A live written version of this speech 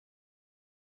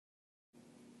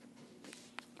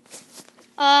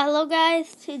Hello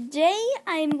guys, today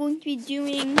I'm going to be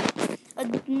doing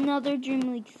another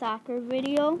Dream League soccer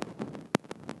video.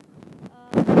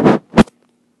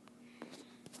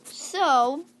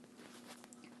 So,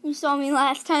 you saw me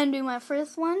last time doing my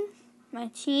first one. My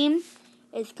team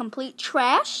is complete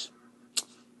trash. I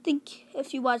think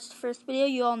if you watched the first video,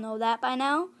 you all know that by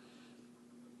now.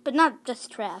 But not just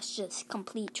trash, just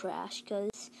complete trash,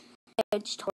 because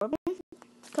it's horrible.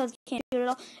 Because you can't do it at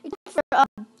all. Except for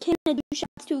Canada 2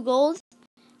 shots, 2 goals.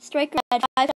 Striker had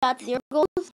 5 shots, 0 goals.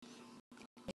 It's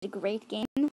a great game.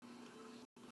 If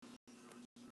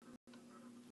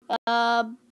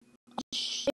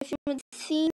you haven't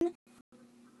seen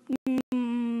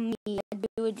me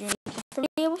do a Dream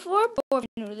video before, or if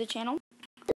you're new to the channel,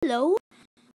 hello.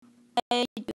 I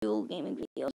do gaming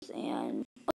videos, and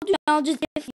I'll just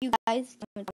give you guys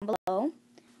comment down below.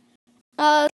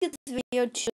 Let's get this video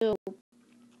to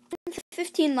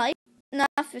 15 likes, not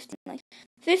 15 likes,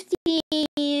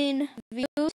 15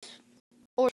 views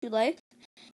or 2 likes,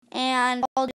 and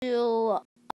I'll do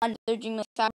another Dream League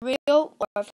soccer video, or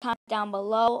if you comment down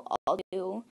below, I'll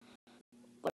do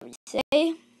whatever you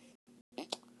say.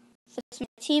 So this is my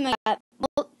team. I got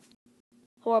Moult,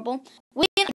 horrible. I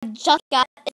just got,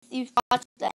 if you watched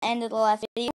the end of the last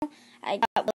video, I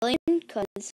got William,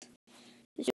 because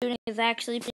the shooting is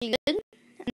actually pretty good.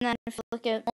 And then if you look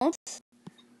at Moult,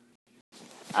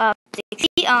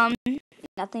 60,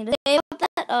 nothing to say about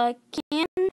that. Can,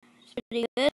 it's pretty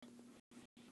good.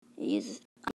 He's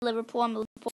a Liverpool, I'm a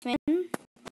Liverpool fan.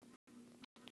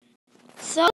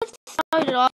 So let's start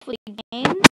it off with a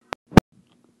game.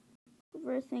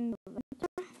 Reversing the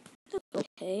That's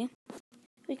okay.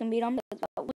 We can beat them. We've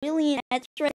got William at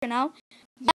striker now.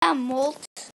 Yeah, Moult.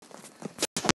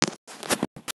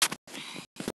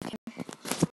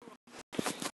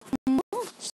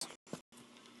 Moult.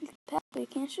 Pathway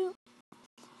can't shoot.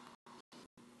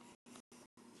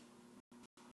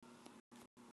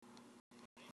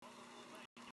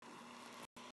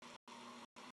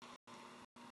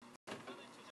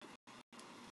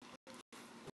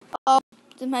 Oh,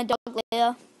 this is my dog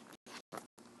Leia.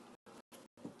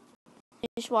 She's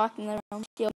just walking around.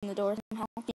 She opened the door somehow.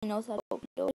 She knows how to open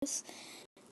doors.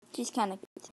 She's kind of good.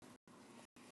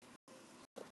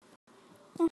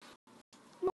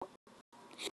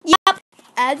 Yep,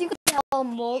 as you can tell,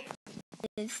 Moult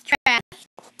is trash.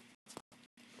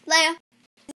 Leia,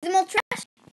 is Moult trash?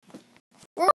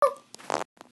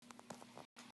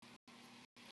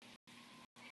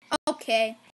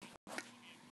 Okay.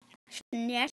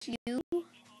 Yes, you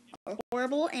are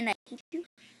horrible, and I hate you.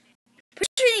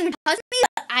 Pretty sure you didn't even touch me,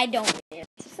 but I don't care.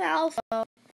 It's a foul, so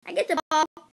I get the ball.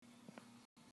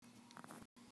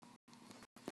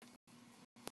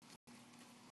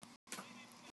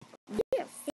 You're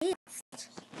fixed.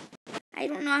 I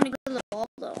don't know how to go to the ball,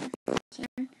 though.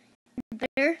 Can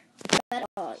better? But,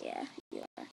 oh, yeah, you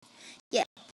are. Yeah.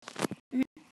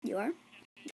 You are.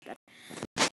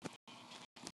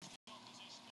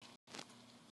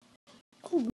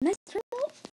 Oh, nice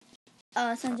turtle.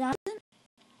 Son Johnson.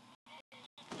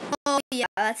 Oh, yeah,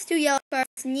 that's 2 yellow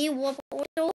cards. What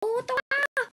the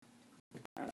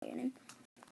I don't know your name.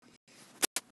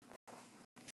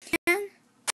 Can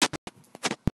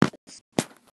pass.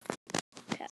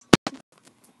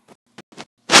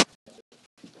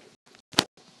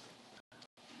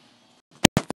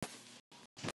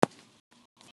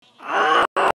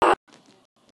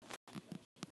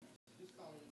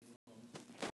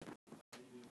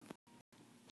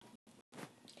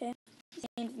 Okay, this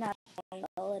game's not going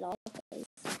well at all.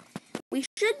 We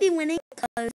should be winning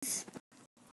because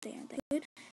they aren't that good,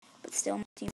 but still my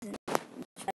team isn't much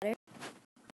better.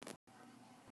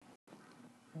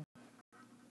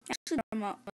 Actually, they're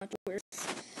not much worse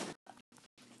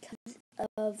because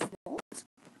of Moult.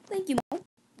 Thank you, Moult.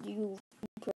 You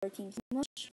improve our team so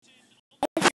much.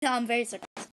 I'm very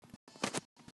sarcastic.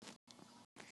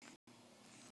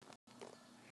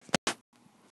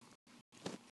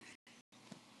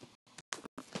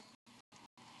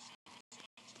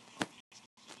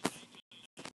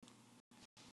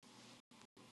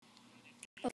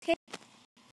 Okay.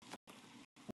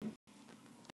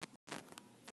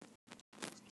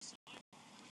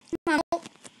 Come on, Moult.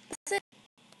 That's it.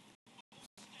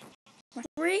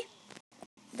 3.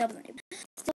 That wasn't it.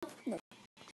 Still, no.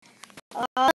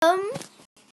 Oh,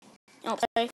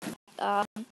 sorry.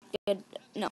 Good.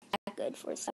 No, not good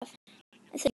for stuff.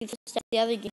 I said you start the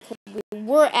other game because we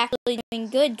were actually doing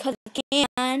good because we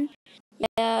can.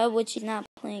 Yeah, which he's not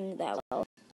playing that well.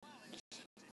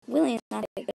 William's not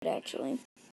that good, actually.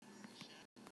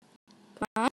 Come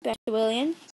on, back to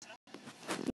William.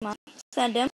 Come on,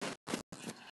 send him.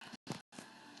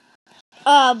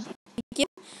 you.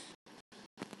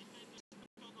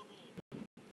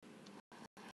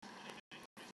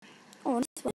 Oh,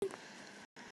 this one.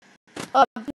 Oh,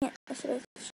 yeah, I should have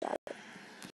shot it.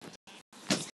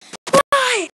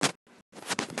 Why?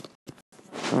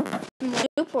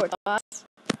 You poor boss.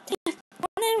 Damn, why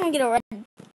did anyone get a red?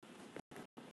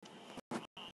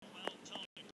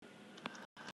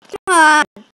 Come on.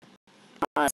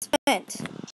 Oh, spent.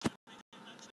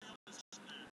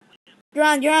 You're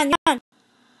on.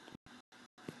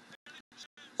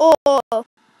 Oh. Well,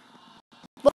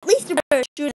 at least you're better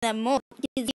shooting than Moult,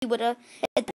 because he would have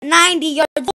hit 90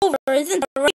 yards over. Isn't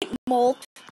that right, Moult?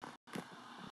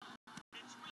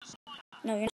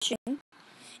 No, you're not shooting.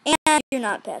 And you're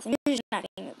not passing. You're just not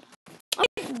getting it.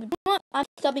 I'm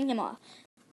subbing him off.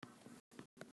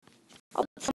 I'll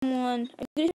put someone. Are you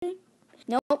good shooting?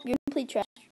 Nope, you're complete trash.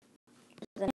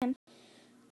 Him.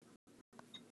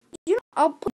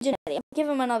 I'll put Genetti. I'll give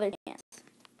him another chance.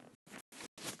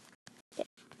 Okay.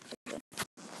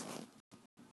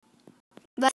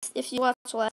 That's, if you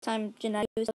watched last time, Genetti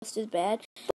was just as bad.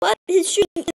 But his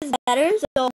shooting is better,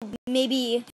 so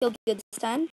maybe he'll be good this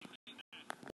time.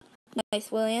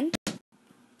 Nice, William. Keep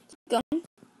going.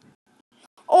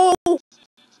 Oh!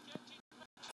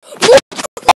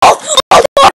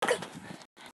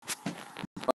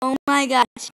 Oh my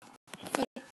gosh.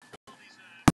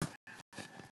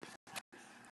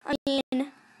 I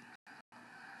mean,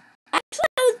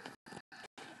 actually,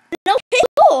 that was no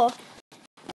goal.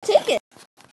 Take it.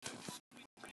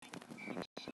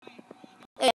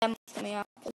 Yeah, I'm coming out.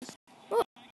 Oh,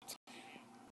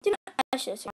 I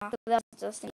should have seen that. That's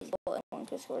just an easy goal. I want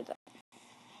to score that.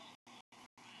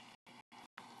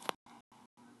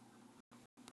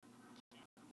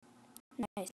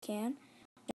 Nice, can.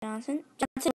 Johnson,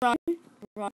 run.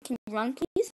 Can you run,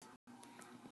 please?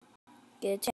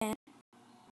 Get a 10.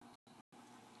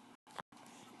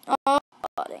 Oh,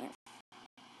 dang it.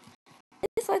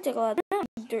 This I took a lot of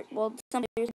dirt. Well, some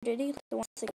players are dirty. The ones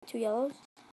that got 2 yellows.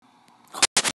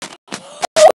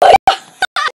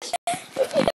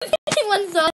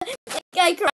 Anyone saw that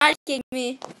guy crash kicked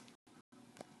me.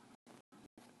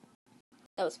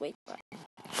 That was way too far.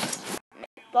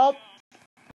 Well,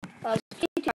 that was way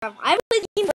too far. I haven't played the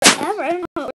game forever. I don't know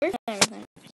how it works and everything.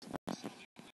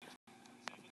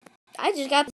 I just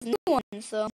got this new one,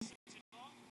 so.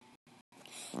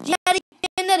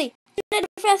 Genetti,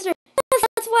 faster.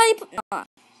 That's why I put. No.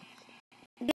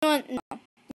 You know what? No.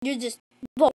 You're just.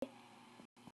 Whoa.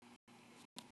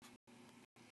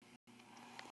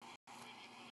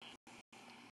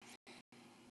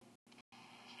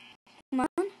 Come on.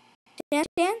 Dan.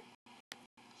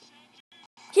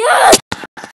 Yes!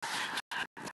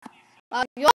 Let's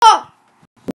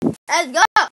go!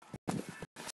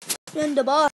 You're the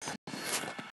boss.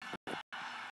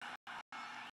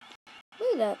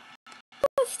 Look at that.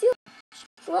 Oh, still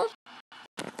left.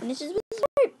 Finishes with his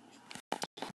heart.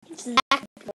 Exactly.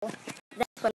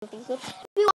 That's what I think so. If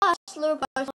you watch slower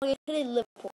bars, I'll get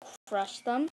Liverpool crush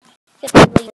them. Get the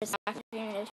Lakers after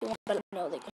and if you want, but I know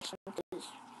they crush them because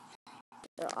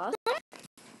they're awesome. Wait,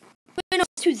 no,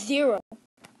 it's 2-0.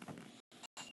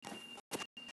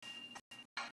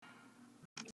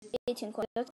 18 coins,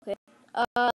 that's okay.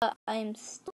 I'm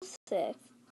still 6th.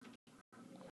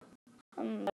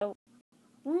 About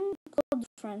 1 goal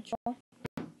differential.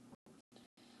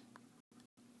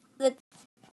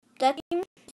 That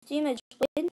team I just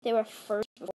played, they were first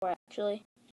before, actually.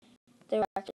 They were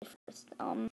actually first.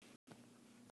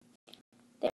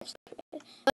 They were second.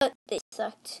 But they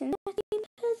sucked in that team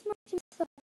because my team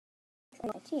sucked.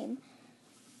 My team.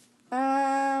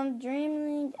 Dream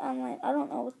League Online. I don't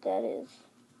know what that is.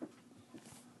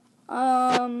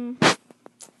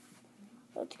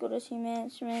 Let's go to team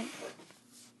management.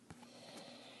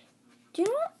 Do you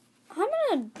know what? I'm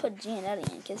gonna put Giannetti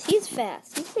in because he's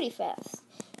fast. He's pretty fast.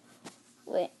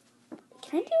 Wait,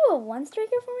 can I do a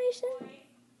 1-striker formation?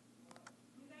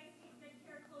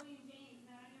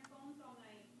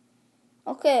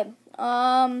 Okay.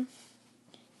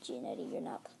 Giannetti, you're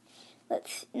not.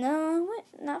 No, what?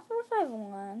 Not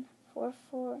 4-5-1.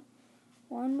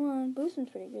 4-4-1-1. Boostum's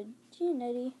pretty good.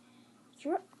 Giannetti,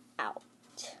 you're out.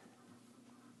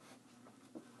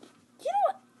 You know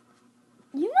what?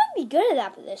 You might be good at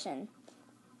that position.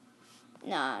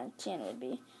 Nah, Chan would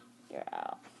be. You're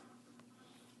out.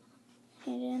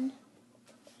 Hayden.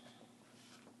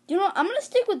 You know what? I'm gonna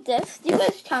stick with this. You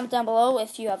guys comment down below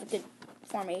if you have a good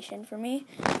formation for me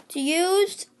to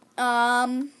use.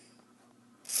 Why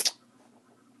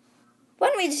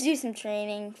don't we just do some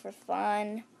training for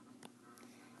fun?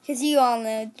 Because you all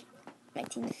know my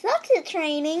team sucks at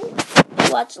training.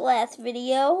 Watch the last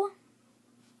video.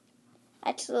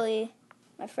 Actually,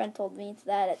 My friend told me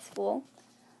that at school,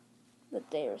 that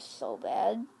they are so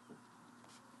bad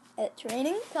at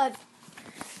training. I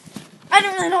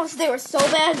didn't really know if they were so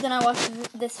bad. Then I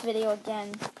watched this video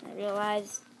again. And I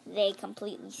realized they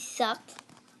completely sucked.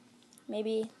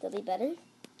 Maybe they'll be better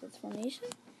with formation.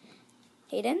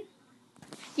 Hayden?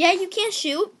 Yeah, you can't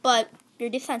shoot, but you're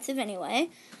defensive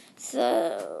anyway.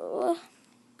 So,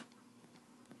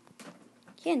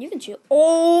 you can shoot.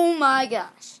 Oh my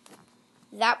gosh.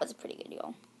 That was a pretty good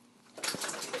goal.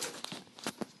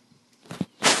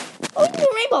 Oh, you did a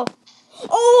rainbow.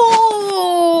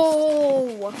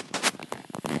 Oh!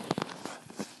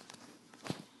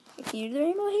 Can you do the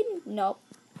rainbow, Hayden? Nope.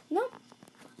 Nope.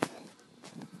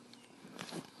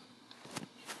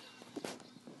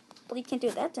 Well, you can't do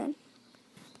it that time.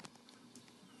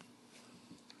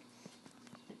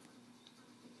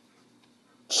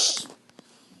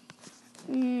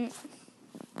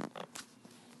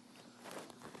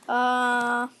 Come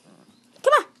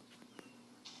on.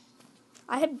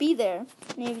 I had B there.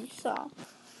 Maybe you saw.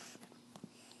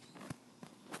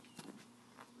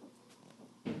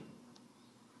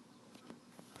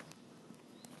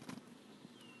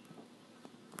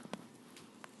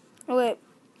 Oh, wait.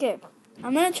 Okay.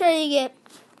 I'm gonna try to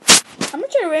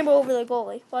rainbow over the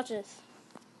goalie. Watch this.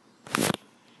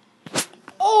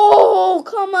 Oh,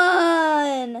 come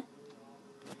on.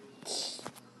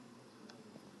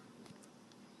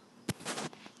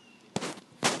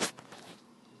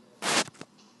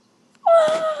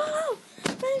 Oh,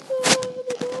 rainbow over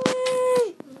the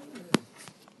goalie.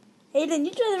 Hayden,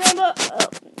 you try the rainbow. Oh,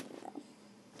 no.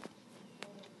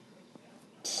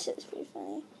 This is pretty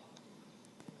funny.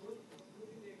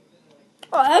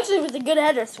 Oh, actually, it was a good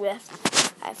header, Swift.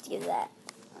 I have to give that.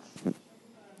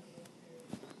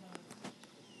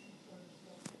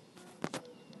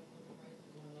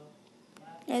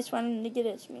 I just wanted to get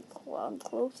it to me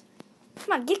close.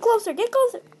 Come on, get closer, get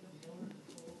closer.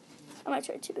 I might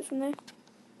try to chip it from there.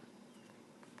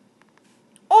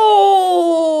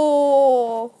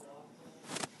 Oh!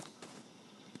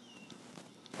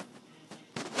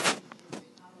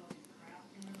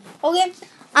 Okay,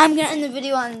 I'm gonna end the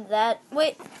video on that.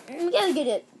 Wait, we gotta get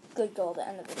a good goal to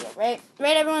end the video, right?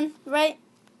 Right, everyone? Right?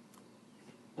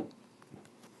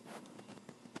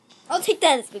 I'll take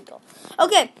that as a good goal.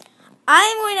 Okay,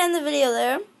 I'm going to end the video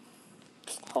there.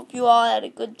 Hope you all had a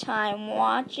good time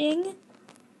watching.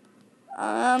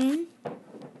 Remember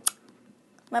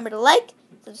to like,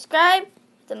 subscribe,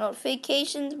 hit the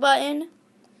notifications button.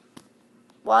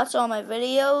 Watch all my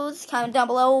videos. Comment down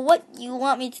below what you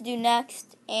want me to do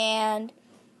next. And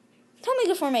tell me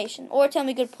good formation. Or tell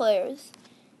me good players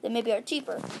that maybe are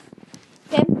cheaper.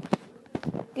 Okay?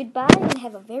 Goodbye and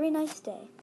have a very nice day.